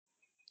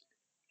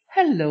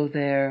Hello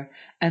there,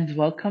 and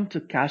welcome to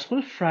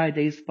Casual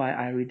Fridays by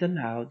I Read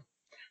Aloud,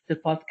 the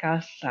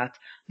podcast that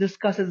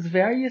discusses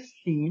various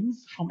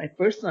themes from a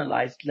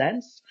personalized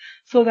lens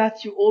so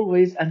that you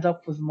always end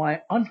up with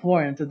my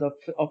unwarranted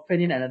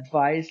opinion and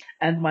advice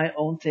and my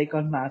own take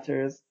on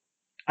matters.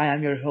 I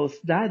am your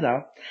host,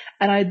 Dada,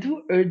 and I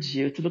do urge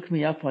you to look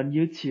me up on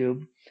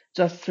YouTube.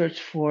 Just search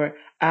for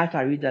at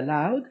I Read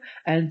Aloud,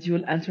 and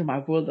you'll enter my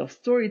world of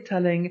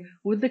storytelling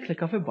with the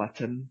click of a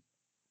button.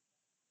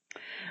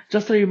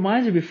 Just a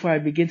reminder before I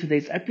begin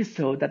today's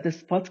episode that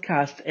this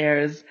podcast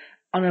airs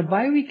on a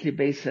bi-weekly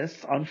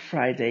basis on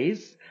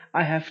Fridays.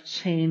 I have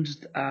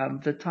changed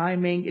the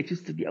timing. It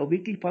used to be a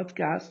weekly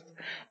podcast,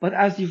 but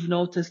as you've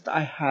noticed,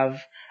 I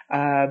have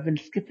been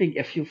skipping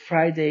a few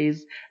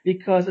Fridays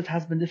because it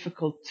has been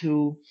difficult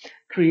to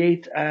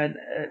create an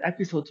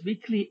episode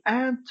weekly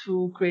and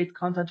to create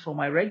content for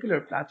my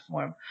regular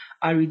platform,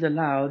 I Read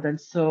Aloud.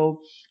 And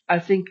so I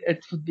think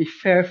it would be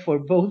fair for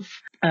both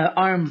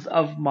arms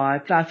of my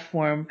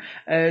platform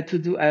to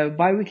do a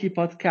bi-weekly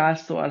podcast.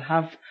 So I'll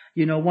have,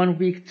 1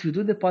 week to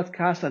do the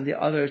podcast and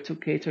the other to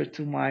cater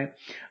to my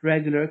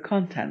regular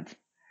content.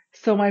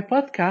 So my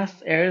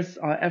podcast airs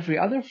every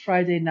other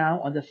Friday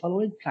now on the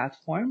following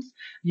platforms: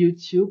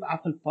 YouTube,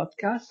 Apple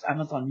Podcasts,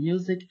 Amazon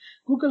Music,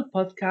 Google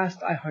Podcast,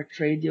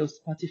 iHeartRadio,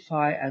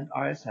 Spotify, and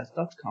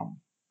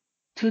RSS.com.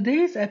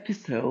 Today's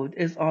episode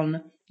is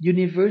on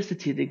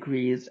university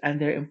degrees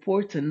and their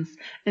importance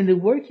in the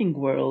working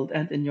world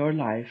and in your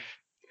life.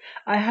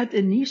 I had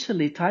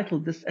initially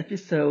titled this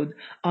episode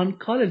on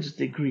college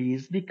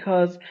degrees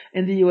because,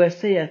 in the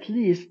USA at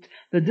least,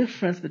 the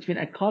difference between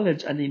a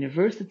college and a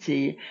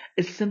university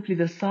is simply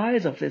the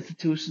size of the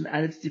institution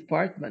and its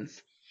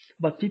departments.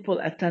 But people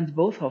attend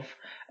both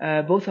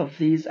of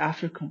these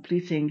after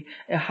completing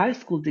a high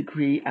school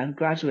degree and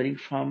graduating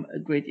from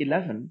grade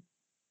 11.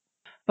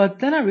 But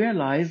then I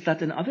realized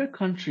that in other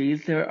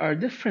countries there are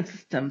different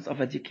systems of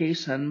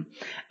education,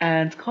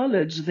 and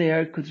college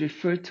there could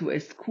refer to a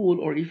school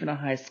or even a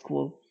high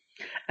school.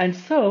 And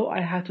so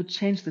I had to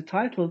change the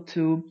title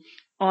to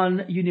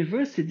On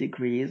University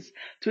Degrees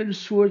to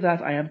ensure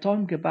that I am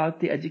talking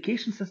about the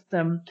education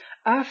system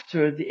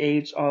after the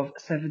age of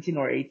 17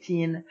 or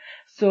 18.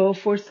 So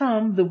for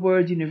some, the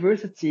word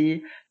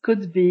university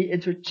could be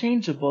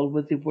interchangeable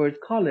with the word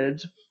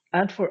college,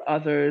 and for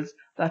others,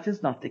 that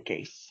is not the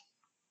case.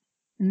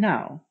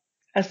 Now,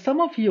 as some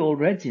of you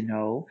already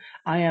know,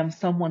 I am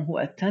someone who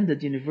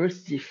attended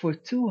university for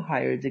two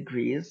higher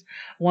degrees.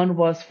 One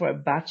was for a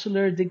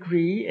bachelor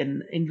degree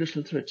in English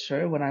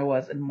literature when I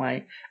was in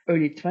my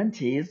early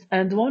 20s,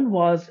 and one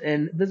was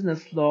in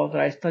business law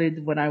that I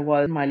studied when I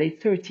was in my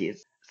late 30s.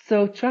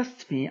 So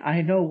trust me,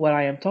 I know what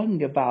I am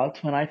talking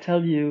about when I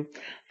tell you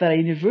that a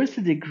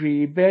university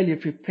degree barely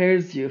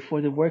prepares you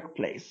for the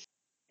workplace.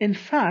 In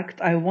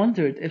fact, I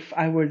wondered if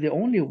I were the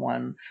only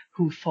one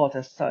who thought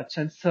as such,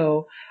 and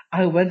so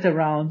I went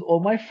around all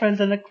my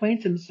friends and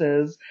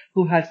acquaintances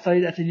who had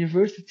studied at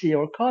university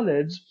or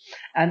college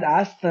and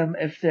asked them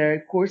if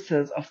their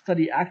courses of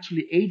study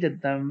actually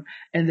aided them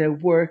in their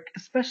work,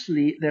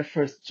 especially their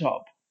first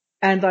job.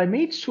 And I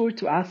made sure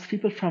to ask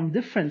people from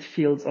different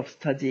fields of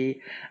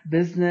study: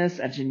 business,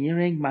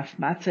 engineering,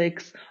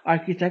 mathematics,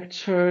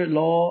 architecture,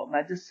 law,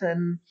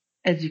 medicine,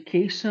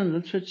 education,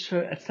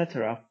 literature,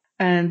 etc.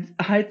 And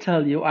I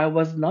tell you, I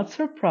was not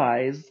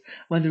surprised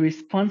when the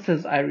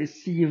responses I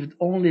received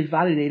only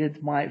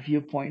validated my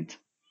viewpoint.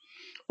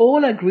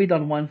 All agreed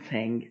on one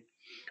thing: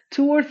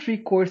 two or three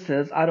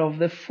courses out of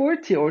the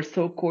 40 or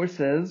so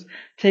courses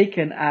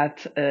taken at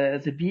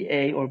the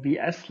BA or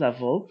BS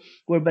level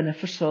were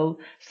beneficial,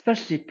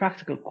 especially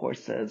practical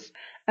courses.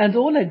 And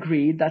all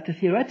agreed that the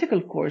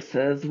theoretical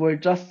courses were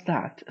just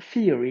that,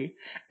 theory,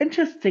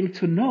 interesting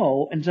to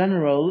know in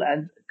general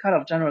and kind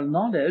of general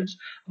knowledge,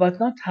 but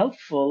not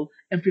helpful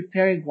in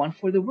preparing one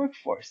for the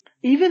workforce.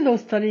 Even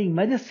those studying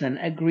medicine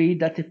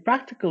agreed that the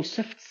practical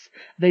shifts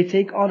they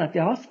take on at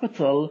the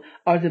hospital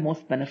are the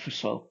most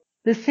beneficial.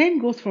 The same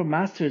goes for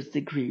master's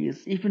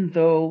degrees. Even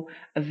though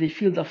the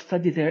field of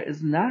study there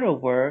is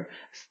narrower,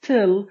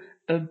 still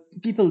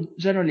people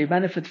generally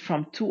benefit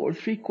from two or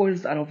three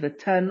courses out of the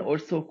 10 or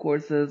so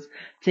courses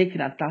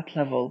taken at that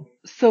level.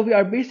 So we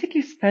are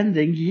basically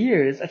spending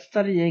years at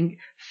studying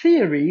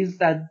theories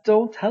that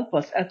don't help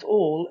us at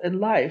all in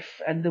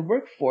life and the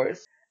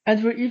workforce.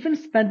 And we're even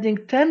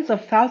spending tens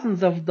of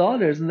thousands of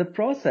dollars in the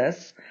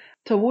process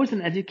towards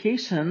an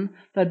education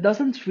that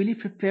doesn't really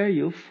prepare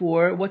you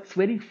for what's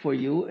waiting for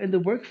you in the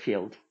work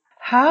field.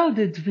 How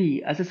did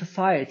we as a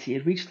society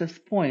reach this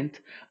point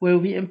where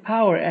we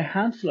empower a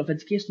handful of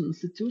educational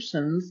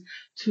institutions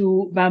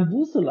to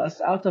bamboozle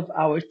us out of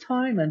our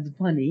time and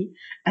money,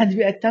 and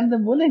we attend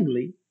them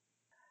willingly?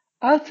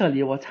 I'll tell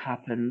you what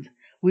happened.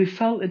 We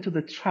fell into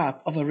the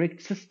trap of a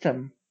rigged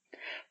system.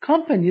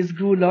 Companies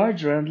grew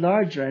larger and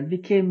larger and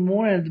became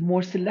more and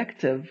more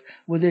selective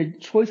with their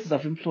choices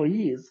of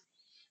employees.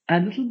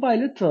 And little by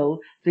little,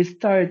 they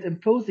started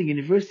imposing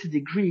university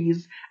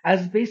degrees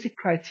as basic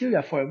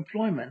criteria for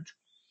employment.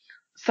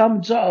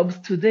 Some jobs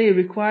today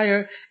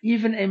require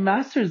even a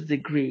master's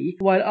degree,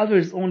 while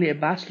others only a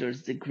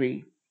bachelor's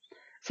degree.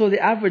 So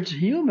the average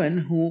human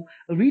who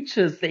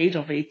reaches the age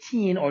of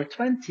 18 or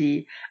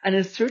 20 and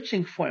is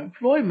searching for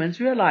employment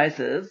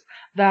realizes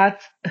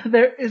that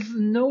there is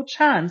no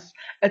chance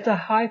at a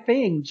high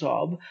paying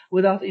job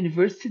without a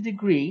university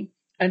degree,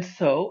 and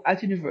so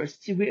at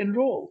university we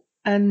enroll.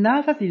 And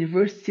now that the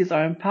universities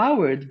are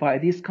empowered by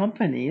these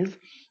companies,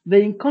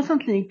 they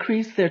constantly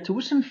increase their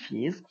tuition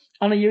fees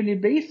on a yearly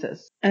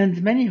basis.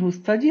 And many who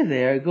study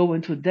there go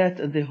into debt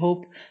in the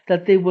hope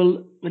that they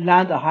will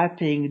land a high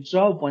paying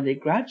job when they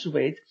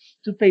graduate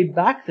to pay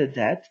back the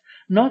debt,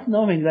 not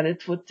knowing that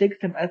it would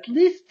take them at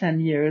least 10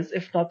 years,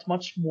 if not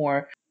much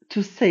more,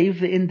 to save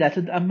the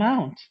indebted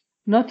amount.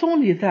 Not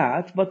only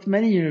that, but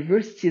many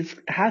universities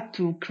had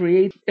to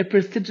create a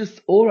prestigious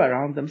aura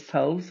around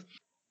themselves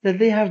that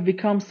they have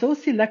become so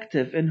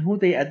selective in who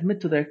they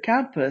admit to their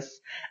campus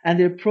and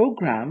their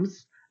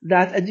programs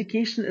that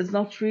education is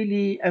not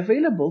really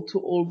available to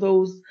all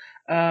those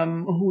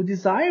who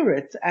desire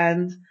it.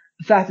 And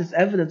that is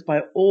evident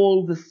by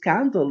all the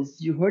scandals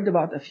you heard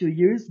about a few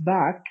years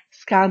back,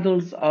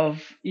 scandals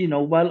of,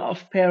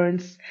 well-off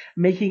parents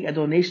making a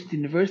donation to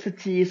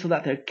university so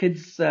that their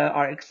kids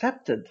are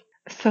accepted.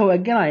 So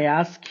again, I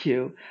ask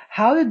you,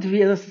 how did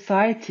we as a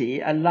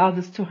society allow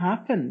this to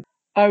happen?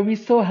 Are we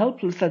so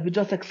helpless that we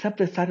just accept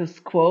the status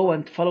quo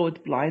and follow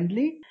it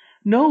blindly?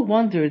 No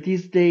wonder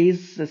these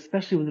days,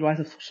 especially with the rise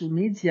of social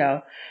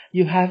media,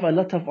 you have a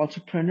lot of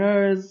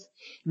entrepreneurs.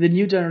 The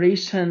new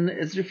generation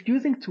is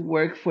refusing to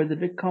work for the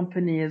big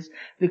companies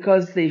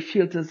because they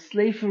feel it is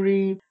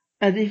slavery.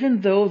 And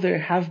even though there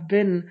have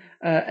been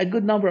a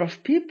good number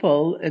of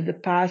people in the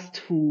past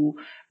who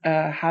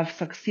have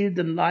succeeded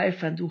in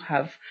life and who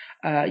have,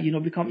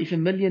 become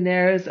even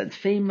millionaires and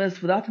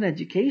famous without an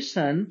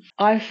education,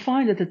 I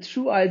find that the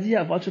true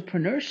idea of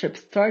entrepreneurship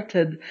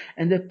started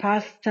in the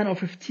past 10 or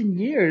 15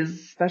 years,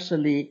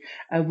 especially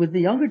with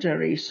the younger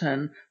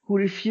generation who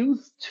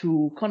refuse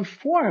to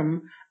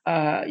conform,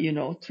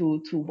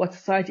 to what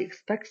society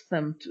expects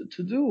them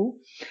to do.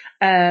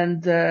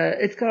 And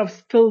it kind of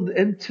spilled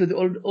into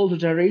the older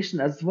generation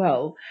as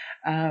well.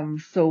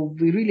 So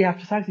we really have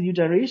to thank the new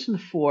generation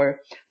for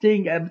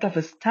taking a bit of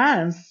a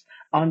stance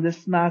on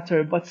this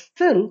matter, but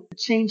still,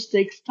 change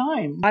takes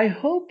time. I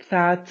hope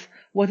that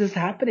what is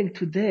happening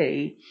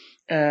today,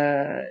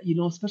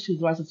 especially with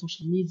the rise of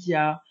social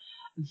media,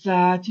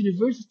 that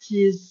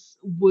universities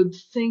would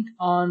think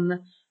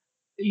on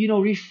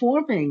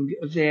reforming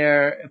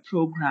their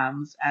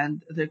programs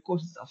and their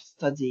courses of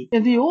study.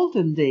 In the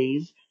olden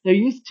days, there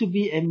used to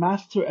be a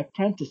master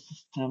apprentice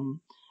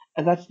system.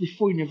 That's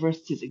before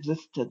universities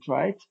existed,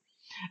 right?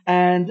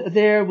 And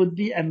there would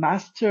be a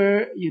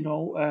master,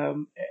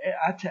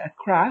 at a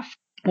craft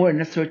or in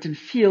a certain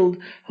field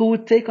who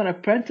would take on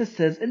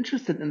apprentices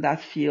interested in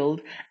that field.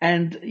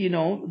 And,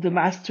 the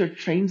master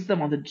trains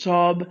them on the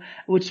job,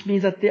 which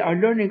means that they are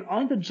learning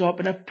on the job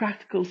in a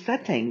practical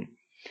setting.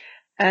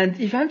 And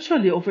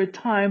eventually, over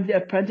time, the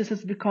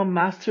apprentices become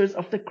masters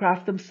of the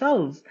craft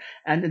themselves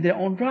and in their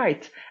own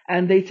right,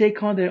 and they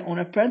take on their own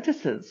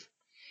apprentices.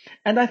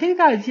 And I think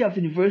the idea of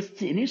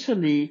university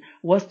initially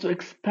was to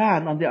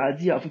expand on the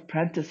idea of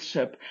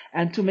apprenticeship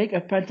and to make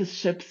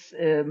apprenticeships,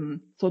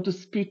 so to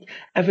speak,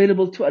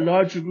 available to a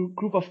larger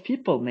group of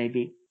people,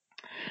 maybe.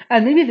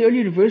 And maybe the early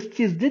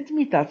universities did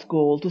meet that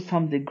goal to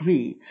some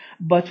degree,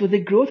 but with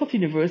the growth of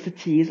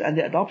universities and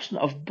the adoption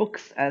of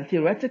books and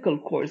theoretical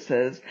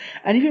courses,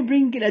 and even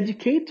bringing in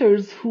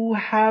educators who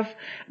have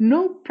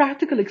no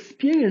practical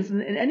experience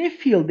in any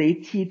field they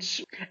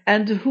teach,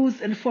 and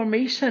whose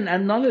information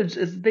and knowledge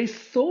is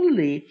based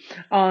solely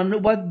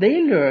on what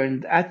they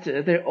learned at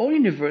their own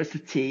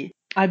university,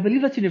 I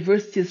believe that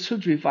universities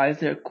should revise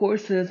their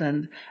courses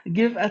and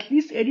give at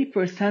least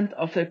 80%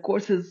 of their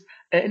courses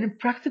in a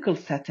practical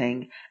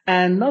setting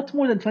and not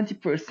more than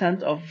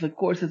 20% of the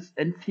courses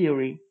in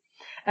theory.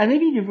 And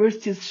maybe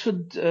universities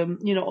should,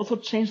 also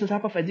change the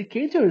type of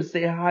educators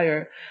they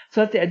hire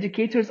so that the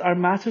educators are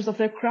masters of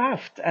their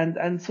craft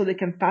and so they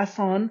can pass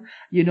on,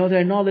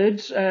 their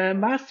knowledge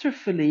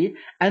masterfully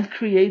and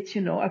create,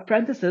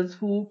 apprentices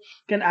who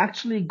can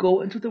actually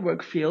go into the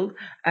work field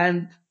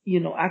and,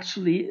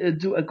 actually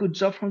do a good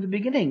job from the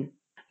beginning.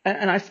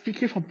 And I speak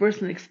here from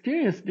personal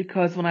experience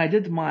because when I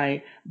did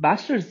my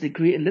bachelor's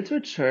degree in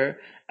literature,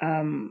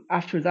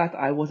 after that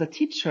I was a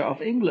teacher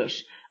of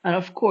English. And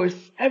of course,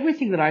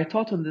 everything that I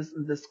taught in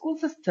the school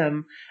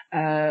system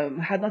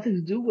had nothing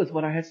to do with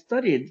what I had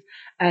studied.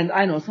 And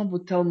I know some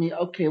would tell me,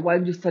 okay, why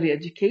did you study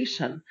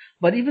education?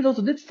 But even those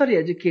who did study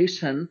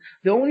education,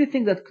 the only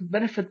thing that could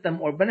benefit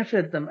them or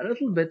benefited them a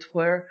little bit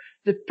were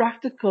the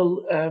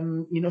practical,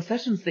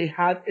 sessions they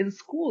had in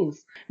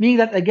schools. Meaning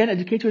that again,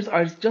 educators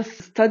are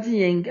just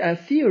studying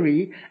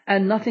theory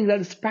and nothing that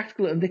is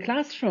practical in the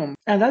classroom.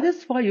 And that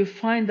is why you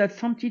find that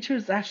some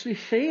teachers actually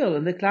fail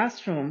in the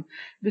classroom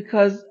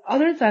because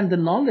other than the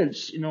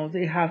knowledge,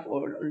 they have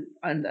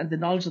and the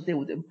knowledge that they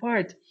would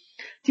impart,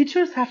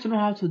 teachers have to know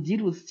how to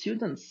deal with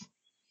students.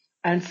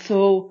 And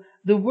so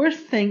the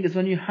worst thing is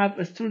when you have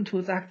a student who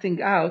is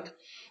acting out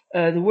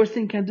the worst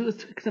thing you can do is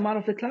to kick them out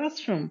of the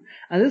classroom.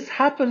 And this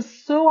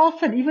happens so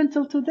often, even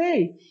till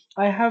today.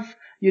 I have,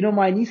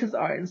 my nieces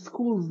are in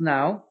schools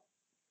now,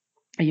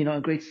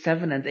 in grade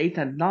 7 and 8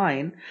 and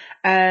 9,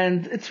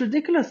 and it's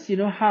ridiculous,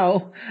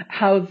 how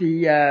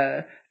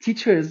the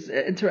teachers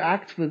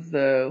interact with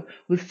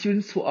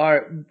students who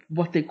are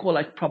what they call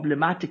like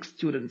problematic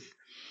students.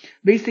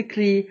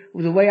 Basically,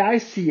 the way I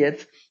see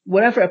it,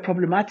 whatever a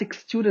problematic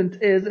student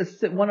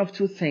is one of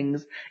two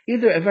things.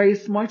 Either a very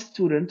smart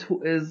student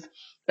who is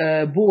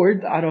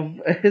bored out of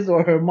his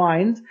or her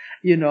mind,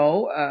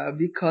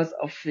 because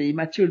of the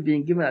material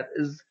being given that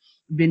is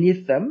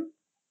beneath them,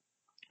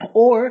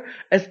 or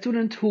a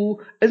student who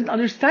isn't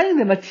understanding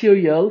the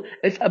material,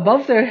 it's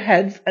above their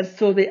heads, and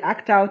so they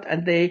act out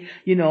and they,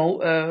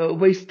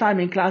 waste time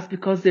in class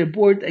because they're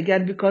bored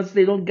again because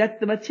they don't get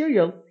the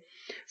material.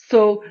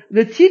 So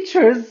the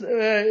teacher's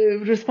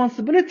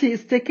responsibility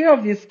is to take care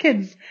of these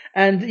kids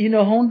and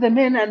hone them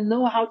in and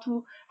know how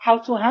to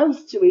handle the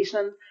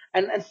situation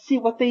and see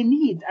what they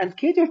need and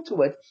cater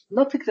to it,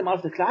 not take them out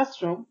of the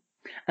classroom.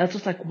 And that's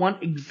just like one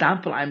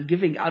example I'm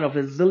giving out of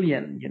a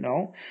zillion,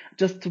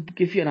 just to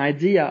give you an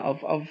idea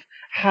of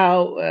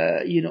how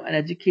an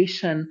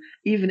education,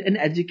 even in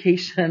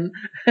education,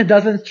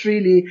 doesn't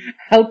really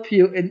help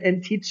you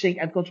in teaching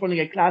and controlling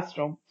a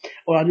classroom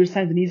or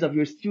understand the needs of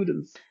your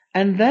students.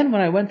 And then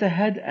when I went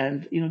ahead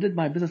and did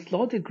my business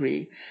law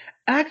degree,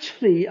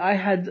 actually I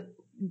had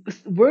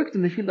worked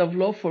in the field of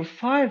law for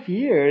 5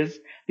 years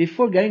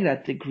before getting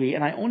that degree,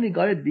 and I only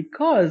got it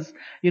because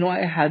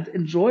I had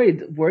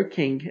enjoyed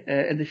working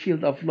in the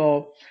field of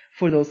law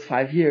for those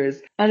 5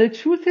 years. And the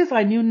truth is,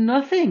 I knew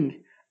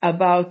nothing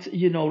about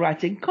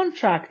writing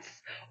contracts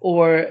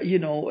or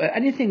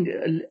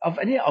anything of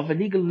a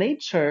legal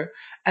nature,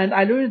 and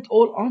I learned it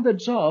all on the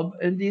job.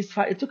 In these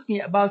five, it took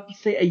me about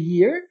say a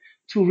year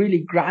to really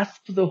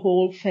grasp the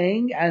whole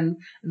thing, and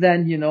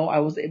then I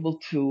was able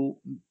to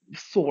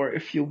soar,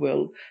 if you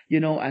will,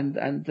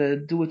 and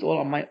do it all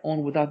on my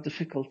own without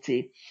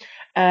difficulty.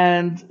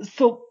 And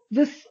so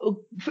this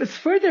is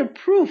further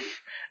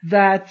proof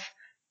that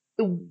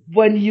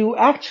when you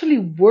actually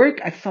work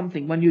at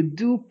something, when you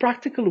do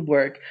practical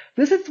work,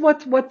 this is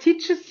what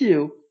teaches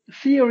you.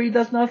 Theory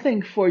does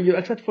nothing for you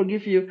except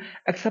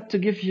to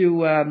give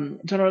you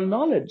general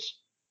knowledge.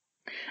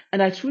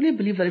 And I truly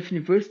believe that if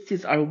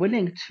universities are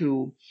willing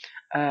to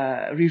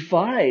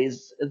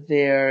revise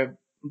their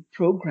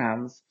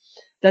programs,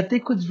 that they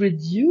could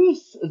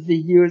reduce the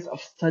years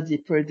of study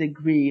per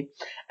degree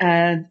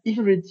and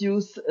even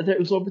reduce their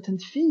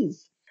exorbitant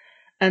fees.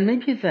 And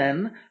maybe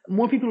then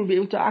more people will be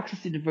able to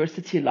access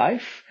university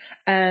life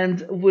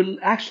and will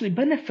actually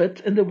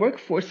benefit in the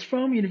workforce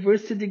from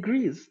university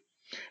degrees.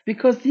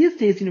 Because these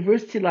days,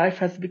 university life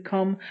has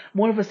become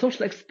more of a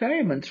social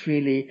experiment,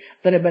 really,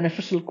 than a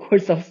beneficial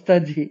course of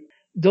study.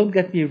 Don't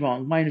get me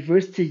wrong, my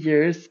university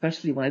years,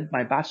 especially when I did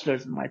my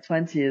bachelor's in my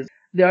 20s,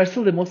 they are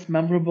still the most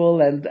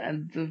memorable and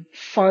the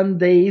fun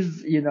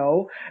days,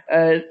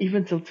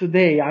 even till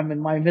today. I'm in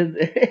my mid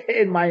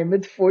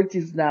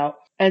 40s now.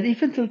 And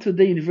even till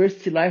today,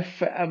 university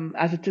life,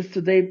 as it is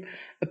today,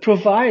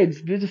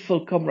 provides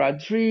beautiful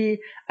camaraderie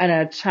and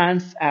a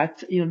chance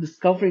at,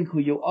 discovering who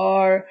you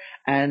are,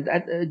 and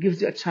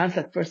gives you a chance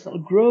at personal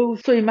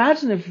growth. So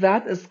imagine if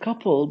that is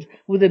coupled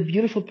with a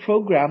beautiful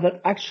program that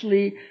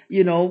actually,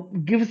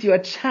 gives you a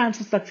chance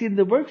to succeed in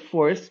the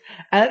workforce,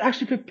 and it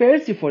actually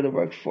prepares you for the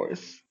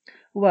workforce.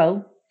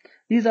 Well,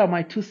 these are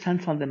my 2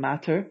 cents on the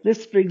matter.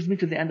 This brings me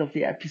to the end of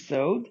the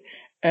episode.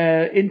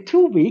 In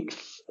 2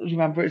 weeks,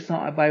 remember it's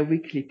not a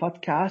bi-weekly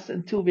podcast,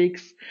 in 2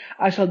 weeks,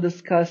 I shall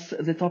discuss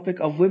the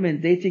topic of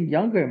women dating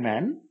younger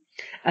men,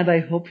 and I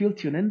hope you'll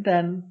tune in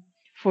then.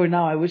 For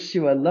now, I wish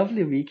you a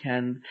lovely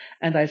weekend,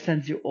 and I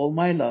send you all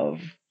my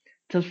love.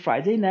 Till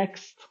Friday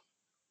next.